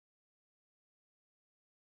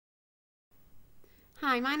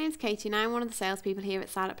Hi, my name's Katie and I'm one of the salespeople here at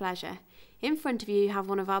Salop. In front of you have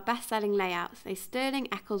one of our best-selling layouts, a sterling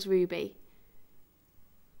Eccles Ruby.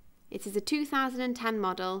 It is a 2010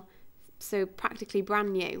 model, so practically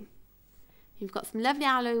brand new. You've got some lovely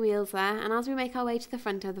alloy wheels there, and as we make our way to the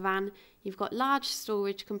front of the van, you've got large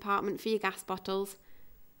storage compartment for your gas bottles,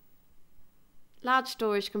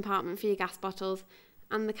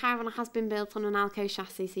 and the caravan has been built on an Alco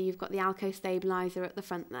chassis, so you've got the Alco stabiliser at the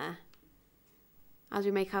front there. As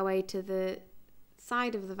we make our way to the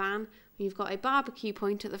side of the van, we've got a barbecue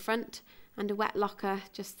point at the front and a wet locker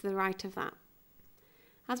just to the right of that.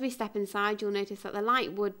 As we step inside, you'll notice that the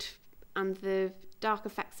light wood and the dark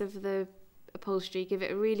effects of the upholstery give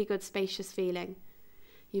it a really good spacious feeling.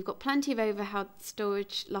 You've got plenty of overhead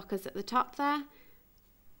storage lockers at the top there,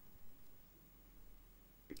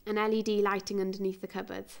 and LED lighting underneath the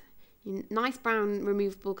cupboards. Nice brown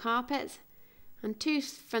removable carpets, and two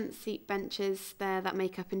front seat benches there that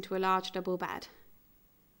make up into a large double bed.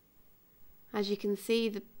 As you can see,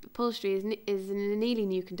 the upholstery is in a nearly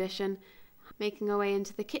new condition. Making our way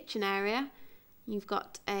into the kitchen area, you've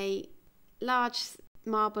got a large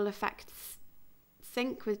marble effect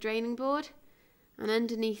sink with draining board, and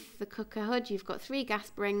underneath the cooker hood you've got 3 gas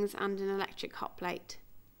brings and an electric hot plate.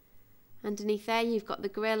 Underneath there you've got the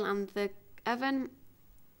grill and the oven,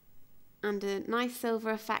 and a nice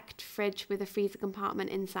silver effect fridge with a freezer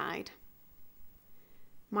compartment inside.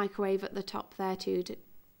 Microwave at the top there too.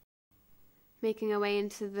 Making our way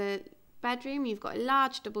into the bedroom, you've got a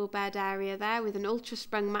large double bed area there with an ultra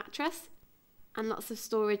sprung mattress and lots of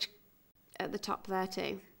storage at the top there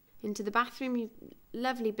too. Into the bathroom, you've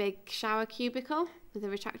lovely big shower cubicle with a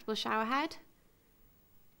retractable shower head.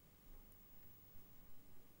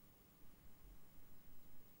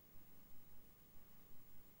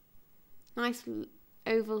 Nice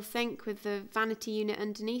oval sink with the vanity unit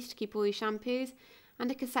underneath to keep all your shampoos, and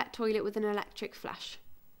a cassette toilet with an electric flush.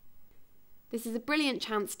 This is a brilliant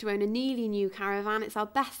chance to own a nearly new caravan. It's our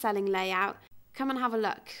best-selling layout. Come and have a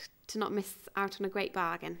look to not miss out on a great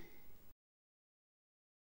bargain.